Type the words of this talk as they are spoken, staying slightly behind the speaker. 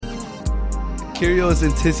Kyrgios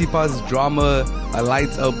and Tsitsipas drama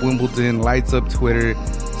lights up Wimbledon, lights up Twitter.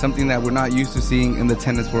 Something that we're not used to seeing in the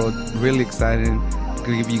tennis world. Really excited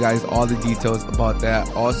to give you guys all the details about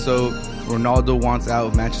that. Also, Ronaldo wants out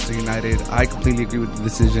of Manchester United. I completely agree with the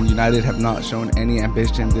decision. United have not shown any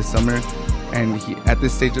ambition this summer. And at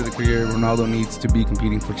this stage of the career, Ronaldo needs to be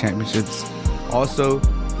competing for championships. Also,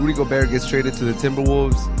 Rudy Gobert gets traded to the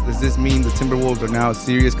Timberwolves. Does this mean the Timberwolves are now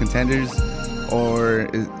serious contenders? Or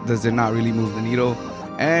does it not really move the needle?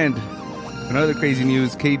 And another crazy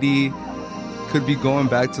news, KD could be going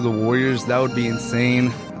back to the Warriors. That would be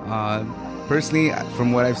insane. Personally,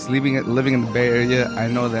 from what I've living in the Bay Area, I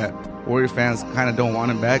know that Warrior fans kind of don't want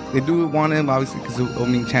him back. They do want him, obviously, because of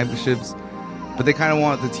owning championships. But they kind of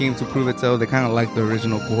want the team to prove itself. They kind of like the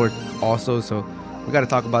original cohort also. So we got to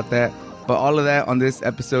talk about that. But all of that on this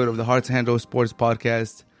episode of the Hard to Handle Sports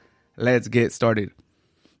Podcast. Let's get started.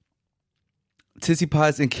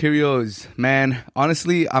 Tsitsipas and Kyrgios, man,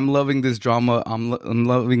 honestly, I'm loving this drama. I'm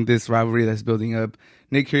loving this rivalry that's building up.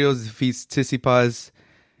 Nick Kyrgios defeats Tsitsipas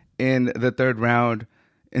in the third round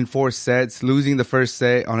in 4 sets, losing the first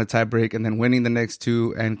set on a tiebreak and then winning the next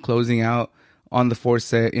 2 and closing out on the 4th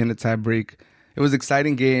set in a tiebreak. It was an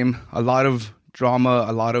exciting game, a lot of drama,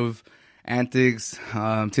 a lot of antics.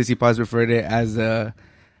 Tsitsipas referred it as a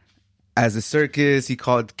circus. He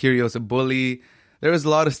called Kyrgios a bully. There was a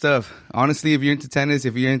lot of stuff. Honestly, if you're into tennis,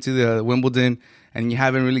 if you're into the Wimbledon and you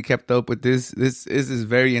haven't really kept up with this is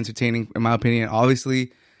very entertaining in my opinion.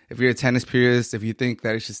 Obviously, if you're a tennis purist, if you think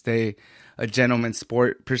that it should stay a gentleman's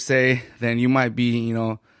sport per se, then you might be,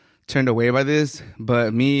 turned away by this.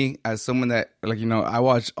 But me, as someone that, I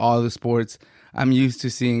watch all the sports, I'm used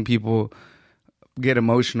to seeing people get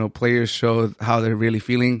emotional, players show how they're really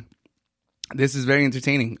feeling. This is very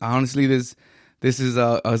entertaining. Honestly, this is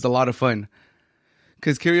a lot of fun.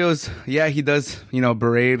 Because Kyrgios, yeah, he does,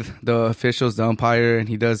 berate the officials, the umpire, and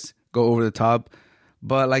he does go over the top.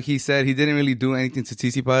 But like he said, he didn't really do anything to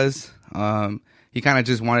Tsitsipas. He kind of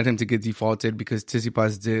just wanted him to get defaulted because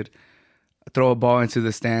Tsitsipas did throw a ball into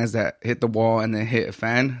the stands that hit the wall and then hit a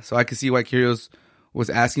fan. So I could see why Kyrgios was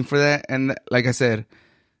asking for that. And like I said,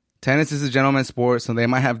 tennis is a gentleman's sport, so they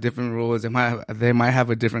might have different rules. They might have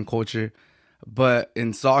a different culture. But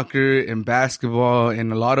in soccer, in basketball,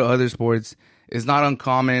 in a lot of other sports, it's not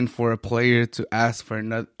uncommon for a player to ask for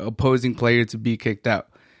an opposing player to be kicked out.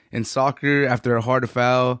 In soccer, after a hard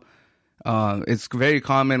foul, it's very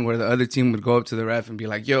common where the other team would go up to the ref and be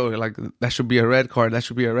like, yo, that should be a red card. That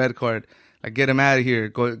should be a red card. Get him out of here.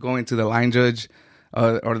 Going to the line judge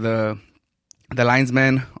or the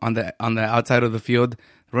linesman on the outside of the field,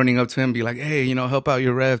 running up to him, be like, hey, help out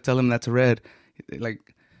your ref. Tell him that's a red. It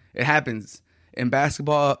happens. In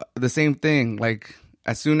basketball, the same thing.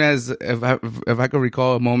 As soon as, if I could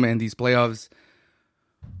recall a moment in these playoffs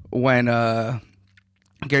when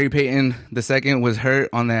Gary Payton II was hurt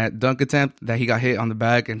on that dunk attempt that he got hit on the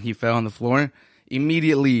back and he fell on the floor,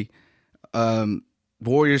 immediately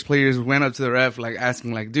Warriors players went up to the ref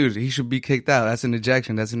asking dude, he should be kicked out. That's an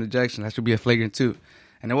ejection. That should be a flagrant 2.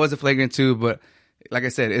 And it was a flagrant 2, but like I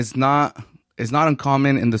said, it's not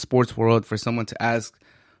uncommon in the sports world for someone to ask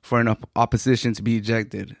for an opposition to be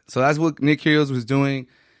ejected. So that's what Nick Kyrgios was doing.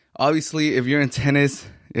 Obviously, if you're in tennis,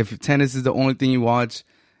 if tennis is the only thing you watch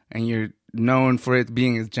and you're known for it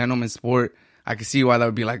being a gentleman's sport, I can see why that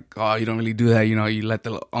would be oh, you don't really do that. You let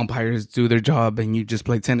the umpires do their job and you just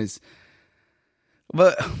play tennis.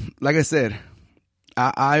 But like I said,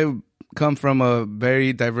 I come from a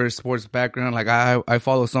very diverse sports background. I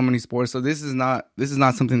follow so many sports. So this is not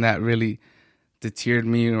something that really deterred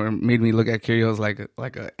me or made me look at Kyrgios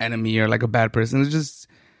like an enemy or like a bad person. It's just,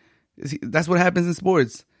 that's what happens in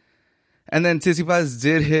sports. And then Tsitsipas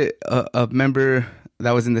did hit a member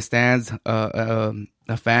that was in the stands, a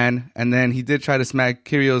fan, and then he did try to smack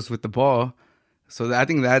Kyrgios with the ball. So I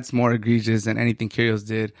think that's more egregious than anything Kyrgios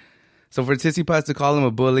did. So for Tsitsipas to call him a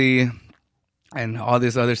bully and all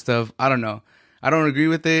this other stuff, I don't know. I don't agree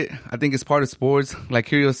with it. I think it's part of sports. Like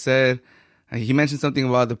Kyrgios said, he mentioned something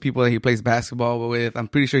about the people that he plays basketball with. I'm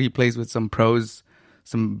pretty sure he plays with some pros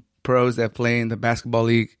that play in the basketball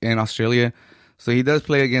league in Australia. So he does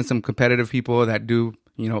play against some competitive people that do,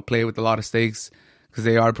 play with a lot of stakes because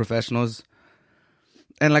they are professionals.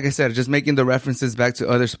 And like I said, just making the references back to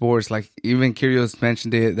other sports, even Kyrgios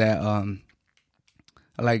mentioned it that,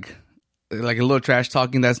 like a little trash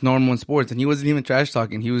talking that's normal in sports. And he wasn't even trash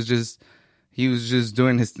talking. He was just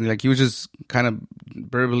doing his, he was just kind of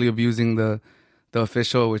verbally abusing the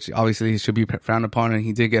official, which obviously should be frowned upon, and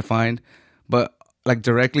he did get fined. But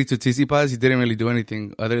directly to Tsitsipas, he didn't really do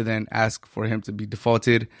anything other than ask for him to be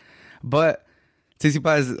defaulted. But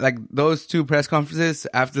Tsitsipas, like those two press conferences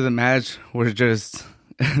after the match were just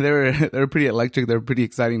they were pretty electric. They were pretty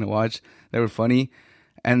exciting to watch. They were funny,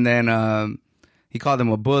 and then he called him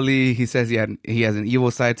a bully. He says he has an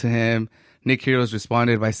evil side to him. Nick Kyrgios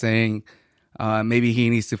responded by saying maybe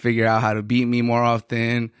he needs to figure out how to beat me more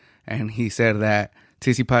often, and he said that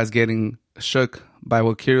Tsitsipas getting shook by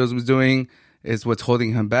what Kyrgios was doing is what's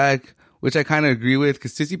holding him back, which I kind of agree with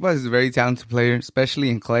because Tsitsipas is a very talented player,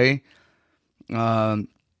 especially in clay. But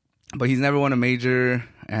he's never won a major,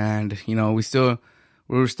 and we're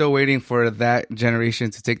still waiting for that generation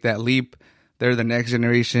to take that leap. They're the next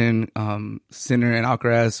generation. Sinner and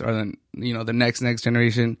Alcaraz are the next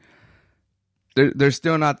generation. They're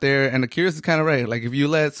still not there, and the Kyrgios is kind of right. Like if you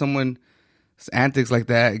let someone's antics like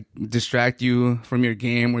that distract you from your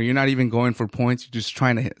game, where you're not even going for points, you're just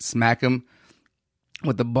trying to smack them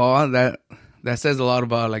with the ball, that says a lot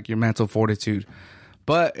about like your mental fortitude.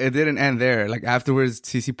 But it didn't end there. Like afterwards,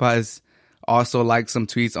 Tsitsipas also liked some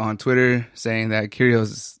tweets on Twitter saying that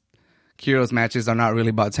Kyrgios matches are not really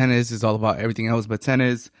about tennis. It's all about everything else but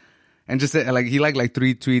tennis. And just like he liked like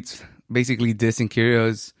 3 tweets basically dissing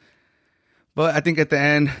Kyrgios. But I think at the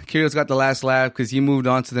end, Kyrgios got the last laugh because he moved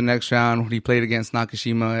on to the next round when he played against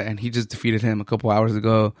Nakashima, and he just defeated him a couple hours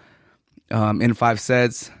ago in 5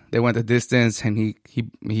 sets. They went the distance, and he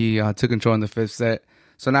took control in the 5th set.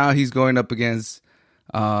 So now he's going up against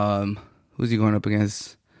who's he going up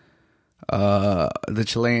against? The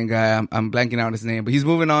Chilean guy. I'm blanking out his name, but he's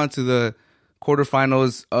moving on to the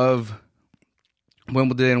quarterfinals of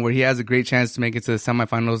Wimbledon, where he has a great chance to make it to the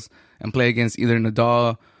semifinals and play against either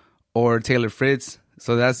Nadal or Taylor Fritz.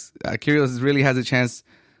 So that's Kyrgios really has a chance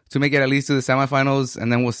to make it at least to the semifinals,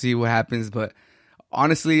 and then we'll see what happens. But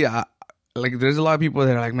honestly, there's a lot of people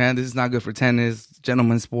that are like, man, this is not good for tennis,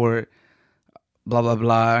 gentleman's sport, blah blah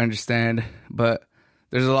blah. I understand, but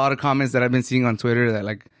there's a lot of comments that I've been seeing on Twitter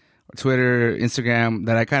Twitter, Instagram,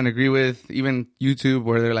 that I kind of agree with, even YouTube,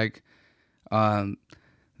 where they're like,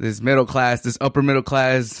 this upper middle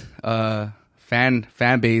class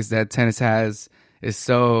fan base that tennis has is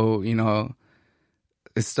so,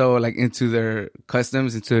 is so like into their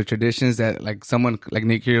customs, into their traditions, that like someone like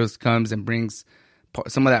Nick Kyrgios comes and brings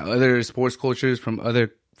some of that other sports cultures from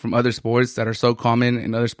other sports that are so common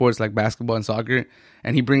in other sports like basketball and soccer,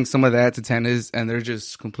 and he brings some of that to tennis, and they're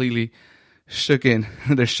just completely shooken.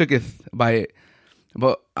 They're shooketh by it.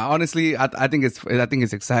 But honestly, I think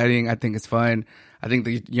it's exciting. I think it's fun. I think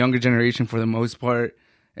the younger generation, for the most part,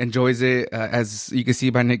 enjoys it, as you can see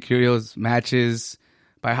by Nick Kyrgios' matches,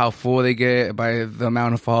 by how full they get, by the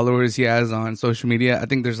amount of followers he has on social media. I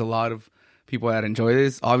think there's a lot of people that enjoy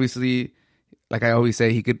this. Obviously, like I always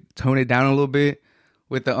say, he could tone it down a little bit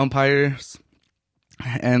with the umpires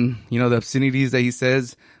and, the obscenities that he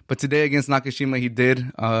says. But today against Nakashima, he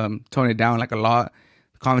did tone it down like a lot.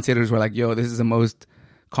 Commentators were like, yo, this is the most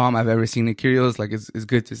calm I've ever seen Nick Kyrgios. Like, it's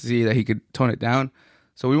good to see that he could tone it down.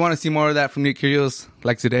 So we want to see more of that from Nick Kyrgios,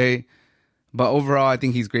 like today. But overall, I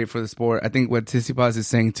think he's great for the sport. I think what Tsitsipas is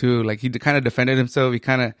saying too, like he kind of defended himself. He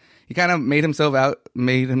kind of made himself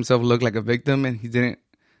look like a victim, and he didn't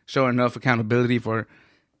show enough accountability for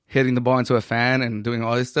hitting the ball into a fan and doing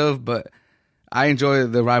all this stuff. But I enjoy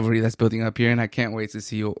the rivalry that's building up here, and I can't wait to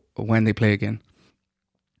see when they play again.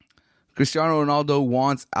 Cristiano Ronaldo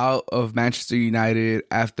wants out of Manchester United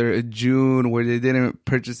after a June where they didn't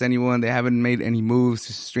purchase anyone. They haven't made any moves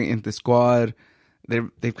to strengthen the squad.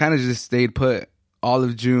 They've kind of just stayed put all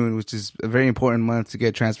of June, which is a very important month to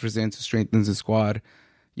get transfers in to strengthen the squad.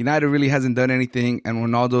 United really hasn't done anything, and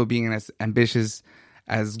Ronaldo, being as ambitious,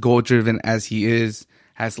 as goal-driven as he is,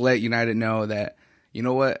 has let United know that, you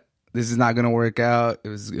know what, this is not going to work out. It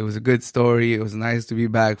was a good story. It was nice to be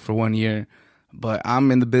back for 1 year. But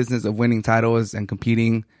I'm in the business of winning titles and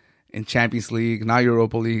competing in Champions League, not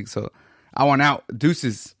Europa League. So I want out.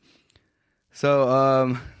 Deuces.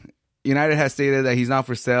 So United has stated that he's not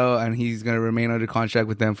for sale and he's going to remain under contract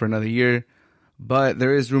with them for another year. But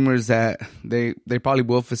there is rumors that they probably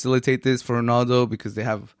will facilitate this for Ronaldo because they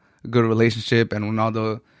have a good relationship. And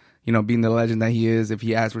Ronaldo, being the legend that he is, if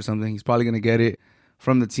he asks for something, he's probably going to get it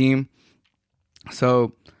from the team.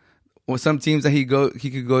 So with some teams that he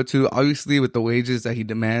could go to, obviously with the wages that he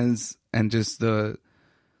demands and just the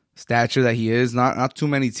stature that he is, not too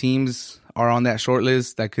many teams are on that short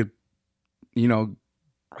list that could,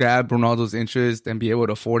 grab Ronaldo's interest and be able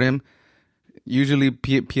to afford him. Usually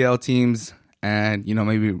PL teams and,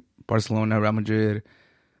 maybe Barcelona, Real Madrid,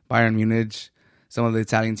 Bayern Munich, some of the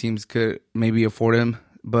Italian teams could maybe afford him.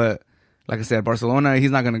 But like I said, Barcelona,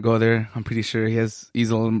 he's not going to go there. I'm pretty sure he's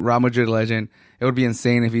a Real Madrid legend. It would be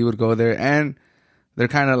insane if he would go there. And they're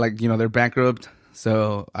kind of like, they're bankrupt.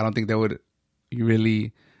 So I don't think they would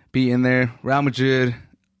really be in there. Real Madrid,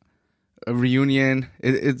 a reunion.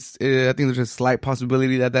 I think there's a slight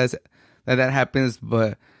possibility that happens,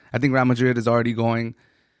 but I think Real Madrid is already going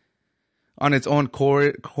on its own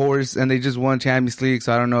course, and they just won Champions League.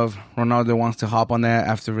 So I don't know if Ronaldo wants to hop on that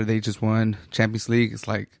after they just won Champions League. It's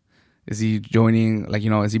like, is he joining? Like,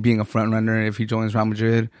 is he being a front runner if he joins Real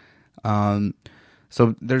Madrid?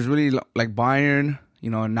 So there's really like Bayern.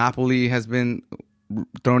 Napoli has been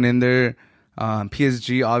thrown in there.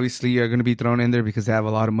 PSG obviously are going to be thrown in there because they have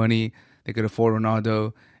a lot of money. They could afford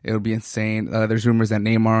Ronaldo. It'll be insane. There's rumors that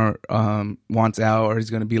Neymar wants out or he's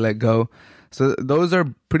going to be let go. So those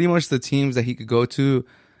are pretty much the teams that he could go to.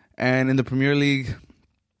 And in the Premier League,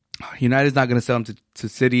 United's not going to sell him to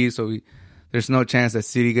City, so there's no chance that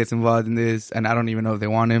City gets involved in this. And I don't even know if they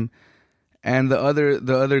want him. And the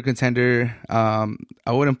other contender, I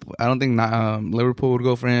don't think Liverpool would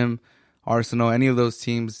go for him, Arsenal, any of those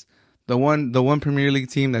teams. The one Premier League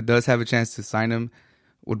team that does have a chance to sign him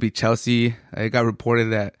would be Chelsea. It got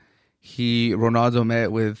reported that Ronaldo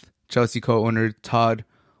met with Chelsea co-owner Todd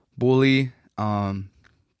Boehly.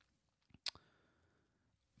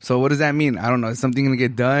 So what does that mean? I don't know. Is something going to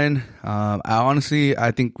get done?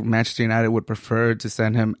 I think Manchester United would prefer to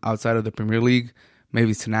send him outside of the Premier League,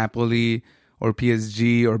 maybe to Napoli or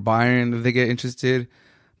PSG or Bayern if they get interested.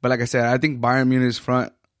 But like I said, I think Bayern Munich's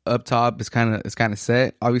front up top is kind of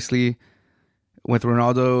set. Obviously, with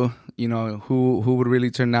Ronaldo, who would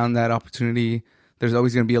really turn down that opportunity? There's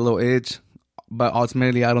always going to be a little itch, but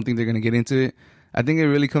ultimately, I don't think they're going to get into it. I think it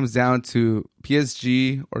really comes down to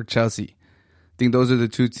PSG or Chelsea. I think those are the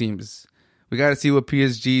two teams. We got to see what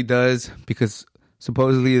PSG does because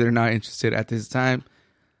supposedly they're not interested at this time.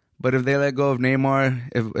 But if they let go of Neymar,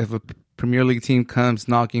 if a Premier League team comes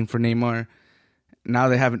knocking for Neymar, now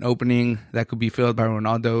they have an opening that could be filled by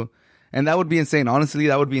Ronaldo. And that would be insane. Honestly,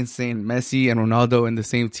 that would be insane. Messi and Ronaldo in the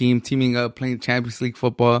same team, teaming up, playing Champions League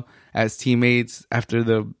football as teammates after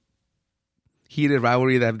the heated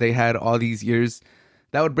rivalry that they had all these years.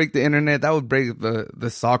 That would break the internet. That would break the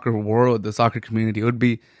soccer world, the soccer community. It would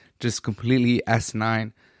be just completely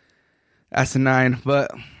asinine.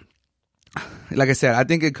 But like I said, I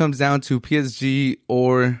think it comes down to PSG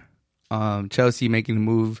or Chelsea making the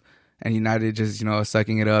move and United just,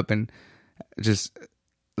 sucking it up and just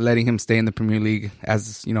letting him stay in the Premier League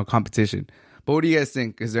as, competition. But what do you guys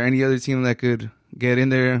think? Is there any other team that could get in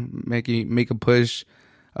there, make a push?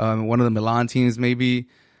 One of the Milan teams, maybe.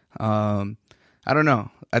 I don't know.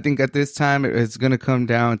 I think at this time it's going to come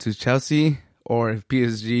down to Chelsea or if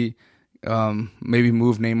PSG maybe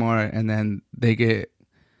move Neymar and then they get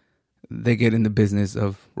in the business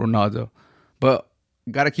of Ronaldo. But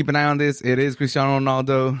got to keep an eye on this. It is Cristiano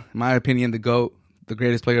Ronaldo, in my opinion, the GOAT, the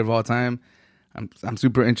greatest player of all time. I'm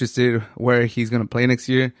super interested where he's going to play next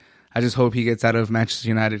year. I just hope he gets out of Manchester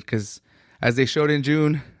United because as they showed in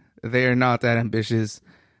June, they are not that ambitious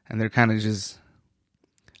and they're kind of just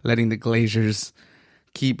letting the Glazers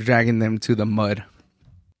keep dragging them to the mud.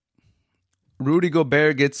 Rudy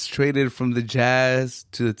Gobert gets traded from the Jazz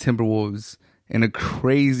to the Timberwolves in a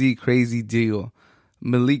crazy, crazy deal.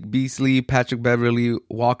 Malik Beasley, Patrick Beverley,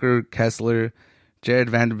 Walker Kessler, Jared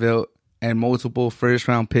Vanderbilt, and multiple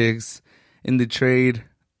first-round picks in the trade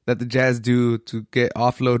that the Jazz do to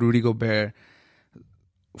offload Rudy Gobert.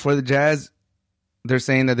 For the Jazz, they're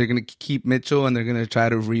saying that they're going to keep Mitchell and they're going to try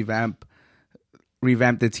to revamp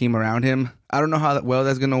the team around him. I don't know how well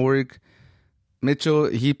that's going to work. Mitchell,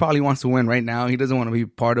 he probably wants to win right now. He doesn't want to be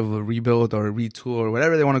part of a rebuild or a retool or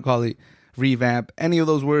whatever they want to call it, revamp. Any of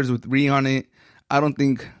those words with re on it. I don't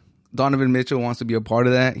think Donovan Mitchell wants to be a part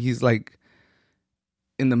of that. He's like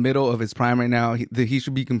in the middle of his prime right now. He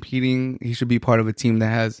should be competing. He should be part of a team that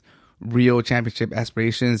has real championship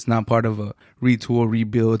aspirations, not part of a retool,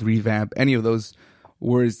 rebuild, revamp, any of those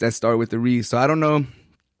words that start with the re. So I don't know.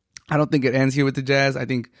 I don't think it ends here with the Jazz. I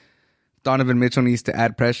think Donovan Mitchell needs to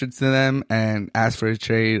add pressure to them and ask for a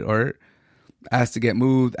trade or ask to get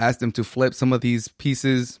moved, ask them to flip some of these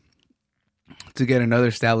pieces to get another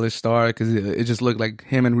established star because it just looked like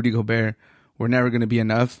him and Rudy Gobert were never going to be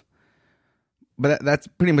enough. But that's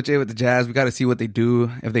pretty much it with the Jazz. We got to see what they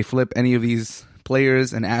do, if they flip any of these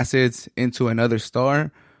players and assets into another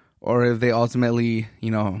star or if they ultimately,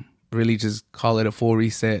 really just call it a full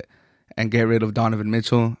reset and get rid of Donovan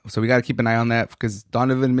Mitchell. So we got to keep an eye on that because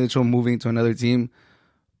Donovan Mitchell moving to another team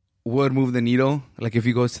would move the needle. Like if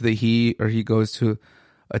he goes to the Heat or he goes to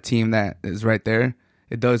a team that is right there,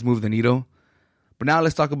 it does move the needle. But now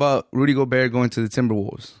let's talk about Rudy Gobert going to the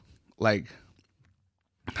Timberwolves. Like,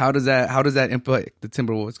 how does that impact the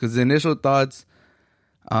Timberwolves? Because the initial thoughts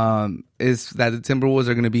is that the Timberwolves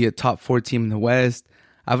are going to be a top 4 team in the West.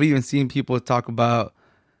 I've even seen people talk about,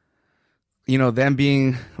 them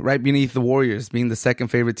being right beneath the Warriors, being the second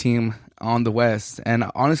favorite team on the West. And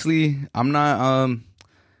honestly, I'm not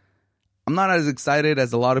as excited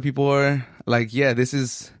as a lot of people are. Like, yeah, this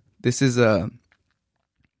is a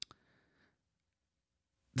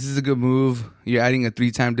good move. You're adding a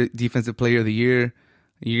 3-time defensive player of the year.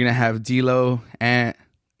 You're gonna have D'Lo, Ant,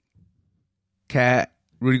 Cat,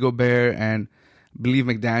 Rudy Gobert, and I believe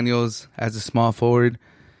McDaniels as a small forward,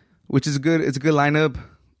 which is good. It's a good lineup.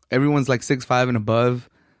 Everyone's like 6'5" and above.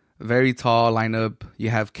 Very tall lineup.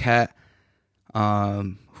 You have Cat,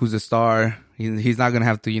 who's a star. He's not gonna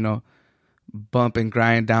have to, bump and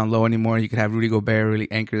grind down low anymore. You could have Rudy Gobert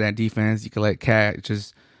really anchor that defense. You could let Cat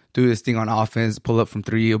just do his thing on offense, pull up from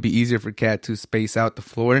 3. It'll be easier for Cat to space out the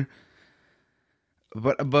floor.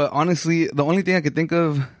 But honestly, the only thing I could think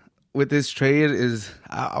of with this trade is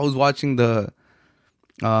I was watching JJ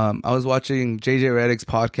Redick's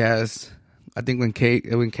podcast. I think when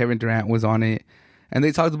Kevin Durant was on it, and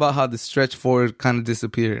they talked about how the stretch 4 kind of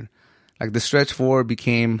disappeared. Like the stretch 4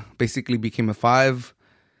 became a 5,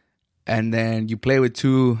 and then you play with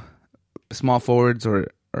 2 small forwards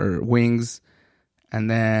or wings, and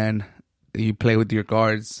then you play with your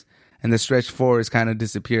guards. And the stretch 4 is kind of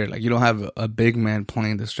disappeared. Like you don't have a big man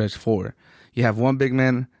playing the stretch 4. You have one big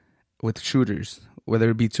man with shooters, whether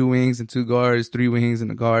it be 2 wings and 2 guards, 3 wings and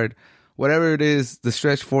a guard, whatever it is. The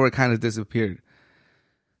stretch 4 kind of disappeared.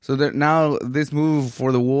 So now this move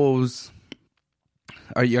for the Wolves,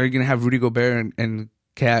 are you going to have Rudy Gobert and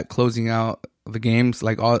Cat closing out the games?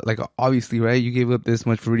 Like obviously, right? You gave up this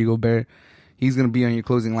much for Rudy Gobert. He's going to be on your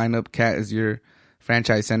closing lineup. Cat is your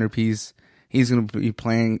franchise centerpiece. He's going to be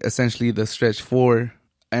playing essentially the stretch 4.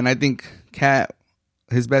 And I think Cat,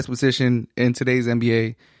 his best position in today's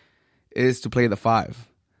NBA is to play the 5.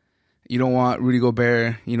 You don't want Rudy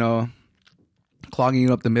Gobert,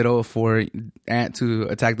 clogging up the middle for Ant to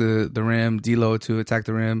attack the rim, D'Lo to attack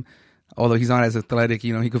the rim. Although he's not as athletic,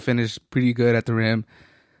 he could finish pretty good at the rim.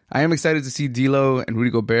 I am excited to see D'Lo and Rudy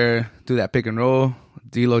Gobert do that pick and roll.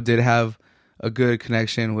 D'Lo did have a good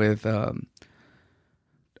connection with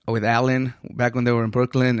Allen back when they were in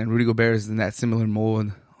Brooklyn, and Rudy Gobert is in that similar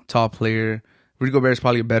mold, tall player. Rudy Gobert is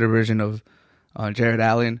probably a better version of Jared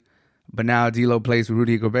Allen, but now D'Lo plays with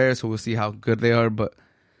Rudy Gobert, so we'll see how good they are. But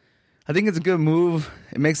I think it's a good move.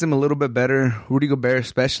 It makes them a little bit better. Rudy Gobert,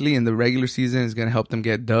 especially in the regular season, is going to help them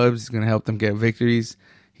get dubs. He's going to help them get victories.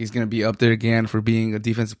 He's going to be up there again for being a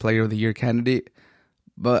defensive player of the year candidate.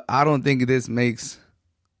 But I don't think this makes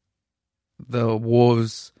the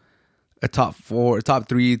Wolves a top 4, top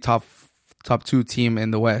 3, top 2 team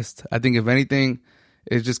in the West. I think if anything,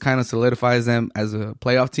 it just kind of solidifies them as a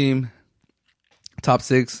playoff team. Top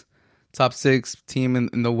six team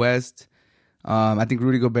in the West. I think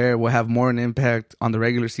Rudy Gobert will have more an impact on the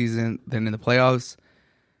regular season than in the playoffs.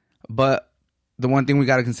 But the one thing we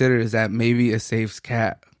got to consider is that maybe it saves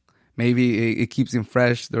Cat. Maybe it keeps him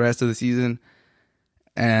fresh the rest of the season.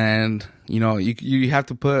 And, you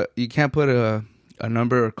can't put a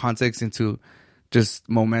number or context into just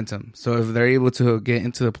momentum. So if they're able to get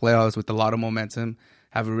into the playoffs with a lot of momentum,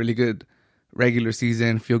 have a really good regular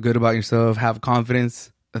season, feel good about yourself, have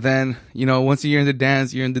confidence, then, once you're in the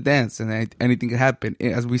dance, you're in the dance, and anything can happen.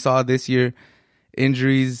 As we saw this year,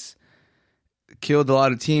 injuries killed a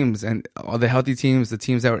lot of teams, and all the healthy teams, the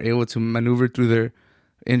teams that were able to maneuver through their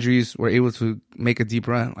injuries, were able to make a deep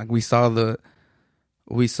run. Like we saw the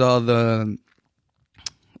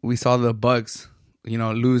Bucks,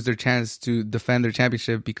 lose their chance to defend their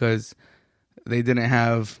championship because they didn't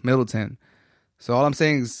have Middleton. So all I'm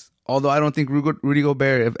saying is, although I don't think Rudy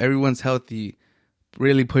Gobert, if everyone's healthy,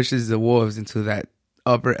 really pushes the Wolves into that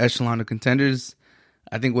upper echelon of contenders,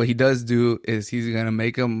 I think what he does do is he's going to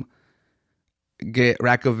make them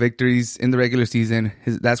rack up victories in the regular season.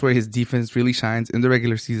 That's where his defense really shines, in the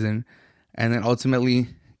regular season. And then ultimately,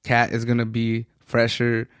 Cat is going to be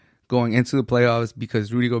fresher going into the playoffs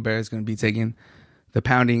because Rudy Gobert is going to be taking the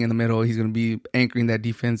pounding in the middle. He's going to be anchoring that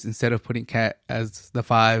defense instead of putting Cat as the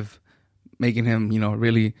 5, making him,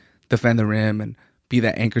 really defend the rim and be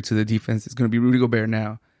that anchor to the defense. It's going to be Rudy Gobert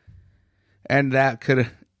now. And that could,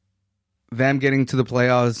 them getting to the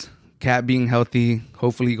playoffs, Cat being healthy,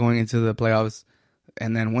 hopefully going into the playoffs.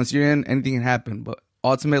 And then once you're in, anything can happen. But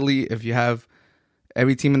ultimately, if you have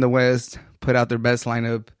every team in the West put out their best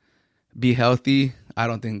lineup, be healthy, I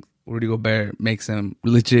don't think Rudy Gobert makes them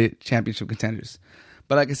legit championship contenders.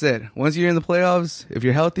 But like I said, once you're in the playoffs, if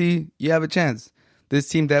you're healthy, you have a chance. This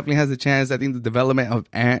team definitely has a chance. I think the development of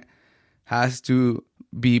Ant has to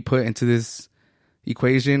be put into this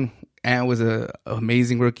equation. Ant was an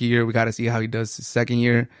amazing rookie year. We got to see how he does his second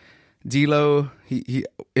year. D'Lo, he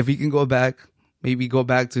if he can go back, maybe go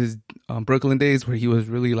back to his Brooklyn days where he was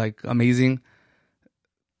really like amazing.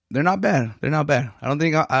 They're not bad. They're not bad. I don't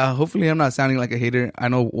think. Hopefully, I'm not sounding like a hater. I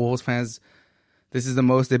know Wolves fans. This is the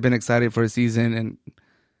most they've been excited for a season, and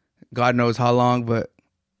God knows how long. But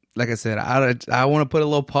like I said, I want to put a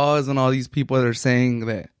little pause on all these people that are saying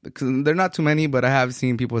that, because they're not too many, but I have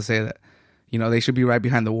seen people say that, they should be right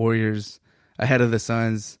behind the Warriors, ahead of the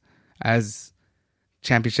Suns, as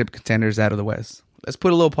championship contenders out of the West. Let's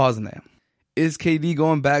put a little pause on that. Is KD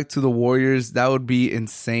going back to the Warriors? That would be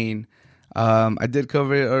insane. I did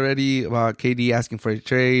cover it already about KD asking for a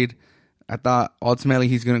trade. I thought ultimately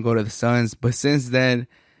he's going to go to the Suns, but since then,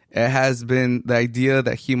 it has been the idea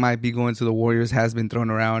that he might be going to the Warriors has been thrown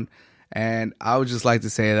around, and I would just like to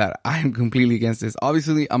say that I'm completely against this.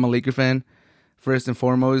 Obviously, I'm a Laker fan, first and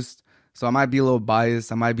foremost, so I might be a little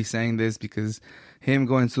biased. I might be saying this because him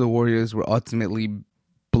going to the Warriors will ultimately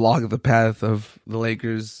block the path of the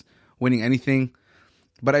Lakers winning anything.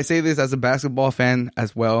 But I say this as a basketball fan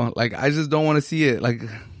as well. Like, I just don't want to see it. Like,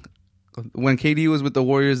 when KD was with the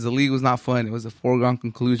Warriors, the league was not fun. It was a foregone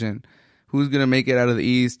conclusion. Who's going to make it out of the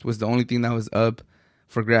East was the only thing that was up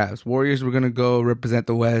for grabs. Warriors were going to go represent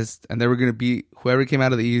the West, and they were going to beat whoever came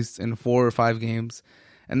out of the East in 4 or 5 games.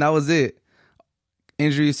 And that was it.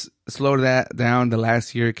 Injuries slowed that down the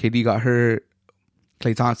last year. KD got hurt.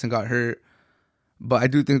 Klay Thompson got hurt. But I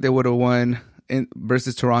do think they would have won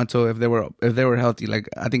versus Toronto if they were healthy. Like,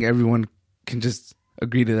 I think everyone can just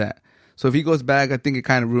agree to that. So if he goes back, I think it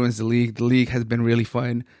kind of ruins the league. The league has been really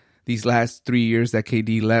fun these last 3 years that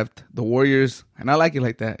KD left the Warriors, and I like it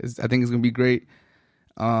like that. I think it's going to be great.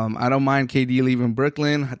 I don't mind KD leaving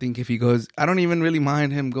Brooklyn. I think if he goes, I don't even really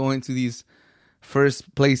mind him going to these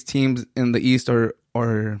first place teams in the East or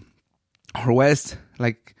West.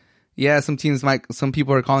 Like, yeah, some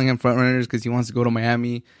people are calling him front runners because he wants to go to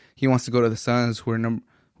Miami. He wants to go to the Suns, who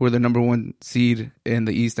are the number 1 seed in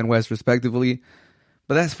the East and West respectively.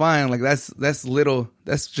 But that's fine. Like, that's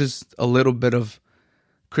just a little bit of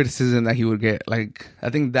criticism that he would get. Like, I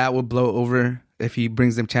think that would blow over if he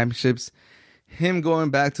brings them championships. Him going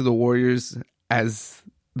back to the Warriors as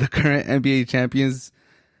the current NBA champions,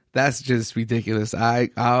 that's just ridiculous. I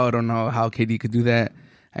don't know how KD could do that.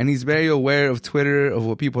 And he's very aware of Twitter, of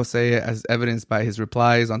what people say, as evidenced by his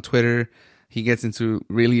replies on Twitter. He gets into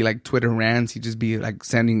really like Twitter rants. He just be like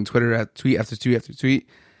sending Twitter at tweet after tweet after tweet.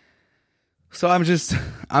 So I'm just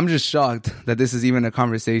shocked that this is even a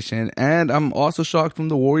conversation, and I'm also shocked from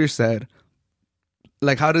the Warriors side.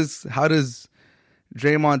 Like, how does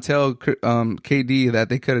Draymond tell KD that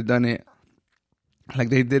they could have done it, like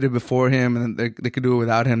they did it before him, and they could do it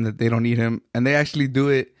without him, that they don't need him, and they actually do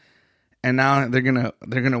it, and now they're gonna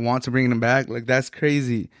want to bring him back? Like, that's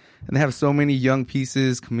crazy. And they have so many young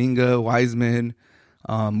pieces: Kuminga, Wiseman,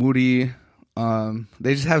 Moody.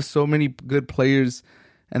 They just have so many good players.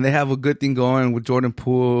 And they have a good thing going with Jordan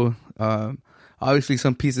Poole. Obviously,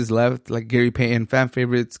 some pieces left, like Gary Payton, fan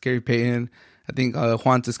favorites. Gary Payton. I think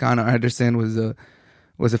Juan Toscano Anderson was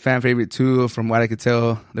a fan favorite too. From what I could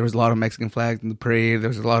tell, there was a lot of Mexican flags in the parade. There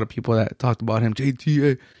was a lot of people that talked about him.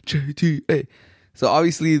 JTA. So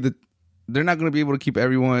obviously, they're not going to be able to keep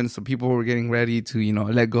everyone. So people were getting ready to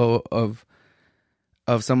let go of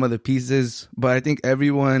some of the pieces. But I think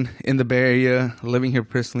everyone in the Bay Area, living here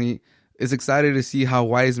personally, is excited to see how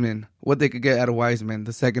what they could get out of Wiseman,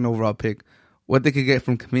 the 2nd overall pick, what they could get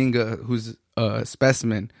from Kuminga, who's a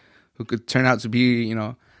specimen, who could turn out to be,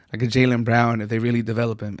 like a Jaylen Brown if they really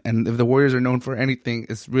develop him. And if the Warriors are known for anything,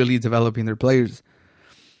 it's really developing their players.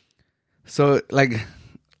 So, like,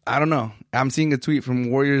 I don't know. I'm seeing a tweet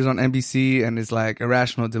from Warriors on NBC, and it's like,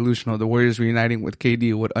 irrational, delusional. The Warriors reuniting with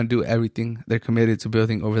KD would undo everything they're committed to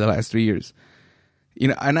building over the last 3 years.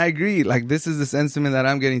 And I agree. Like, this is the sentiment that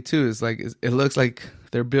I'm getting too. It's like, it looks like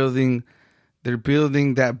they're building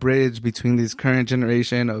that bridge between this current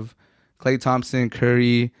generation of Klay Thompson,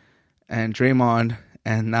 Curry, and Draymond,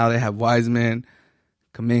 and now they have Wiseman,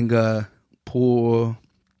 Kuminga, Poole.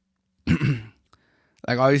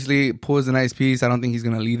 Like, obviously, Poole is a nice piece. I don't think he's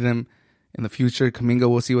gonna lead them in the future. Kuminga,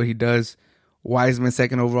 we'll see what he does. Wiseman,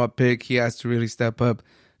 2nd overall pick. He has to really step up.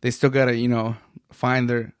 They still gotta,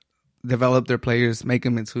 develop their players, make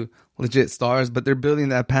them into legit stars, but they're building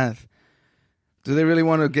that path. Do they really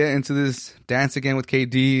want to get into this dance again with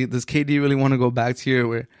KD? Does KD really want to go back to here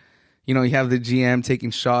where, you have the GM taking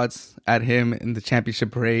shots at him in the championship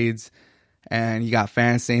parades, and you got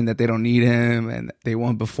fans saying that they don't need him and they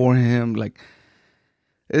won before him? Like,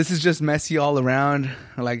 this is just messy all around.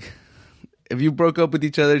 Like, if you broke up with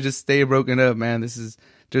each other, just stay broken up, man. This is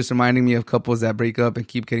just reminding me of couples that break up and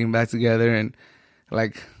keep getting back together, and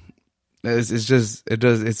like,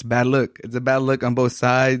 It's bad luck. It's a bad look on both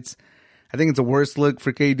sides. I think it's a worse look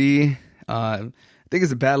for KD. I think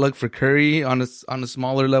it's a bad look for Curry on a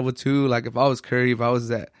smaller level too. Like if I was Curry, if I was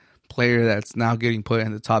that player that's now getting put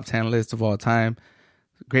in the top 10 list of all time,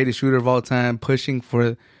 greatest shooter of all time, pushing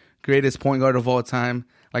for greatest point guard of all time.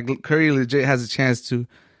 Like Curry legit has a chance to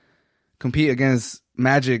compete against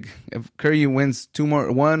Magic. If Curry wins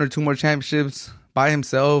one or two more championships by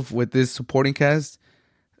himself with this supporting cast,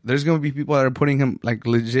 there's going to be people that are putting him like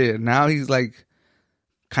legit. Now he's like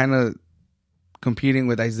kind of competing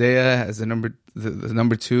with Isaiah as the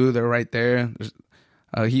number two. They're right there.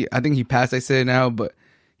 I think he passed Isaiah now, but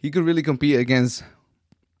he could really compete against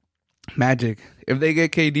Magic. If they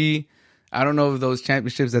get KD, I don't know if those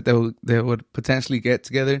championships that they would potentially get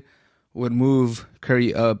together would move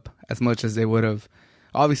Curry up as much as they would have.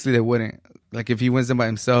 Obviously, they wouldn't. Like if he wins them by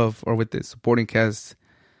himself or with the supporting cast,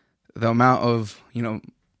 the amount of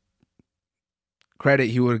credit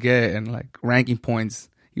he would get and like ranking points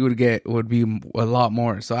he would get would be a lot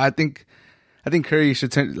more. So I think Curry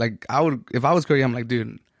should turn, like I would, if I was Curry, I'm like,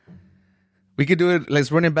 dude, we could do it.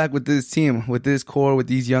 Let's run it back with this team, with this core, with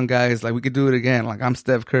these young guys. Like we could do it again. Like I'm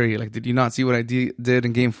Steph Curry. Like did you not see what I did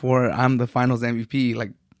in Game 4? I'm the Finals MVP.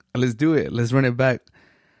 Like let's do it. Let's run it back.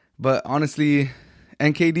 But honestly,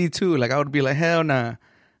 and KD too. Like I would be like, hell nah.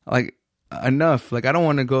 Like enough. Like I don't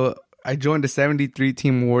want to go. I joined the 73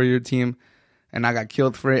 team Warrior team, and I got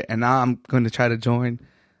killed for it. And now I'm going to try to join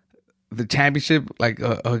the championship, like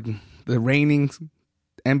the reigning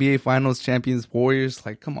NBA Finals champions Warriors.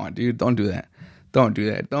 Like, come on, dude. Don't do that. Don't do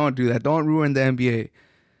that. Don't do that. Don't ruin the NBA.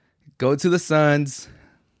 Go to the Suns.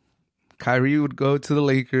 Kyrie would go to the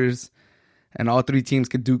Lakers, and all three teams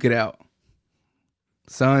could duke it out.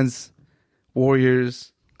 Suns,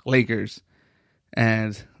 Warriors, Lakers.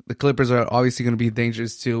 And the Clippers are obviously going to be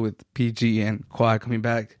dangerous too with PG and Kawhi coming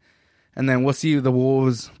back. And then we'll see the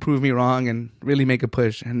Wolves prove me wrong and really make a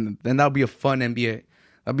push. And then that'll be a fun NBA.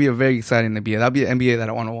 That'll be a very exciting NBA. That'll be an NBA that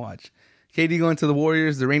I want to watch. KD going to the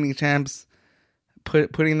Warriors, the reigning champs,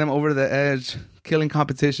 putting them over the edge, killing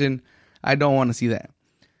competition. I don't want to see that.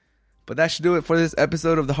 But that should do it for this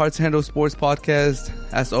episode of the Hard to Handle Sports Podcast.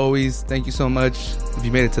 As always, thank you so much if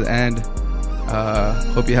you made it to the end.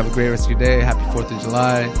 Hope you have a great rest of your day. Happy 4th of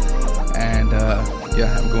July. And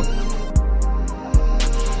have a good one.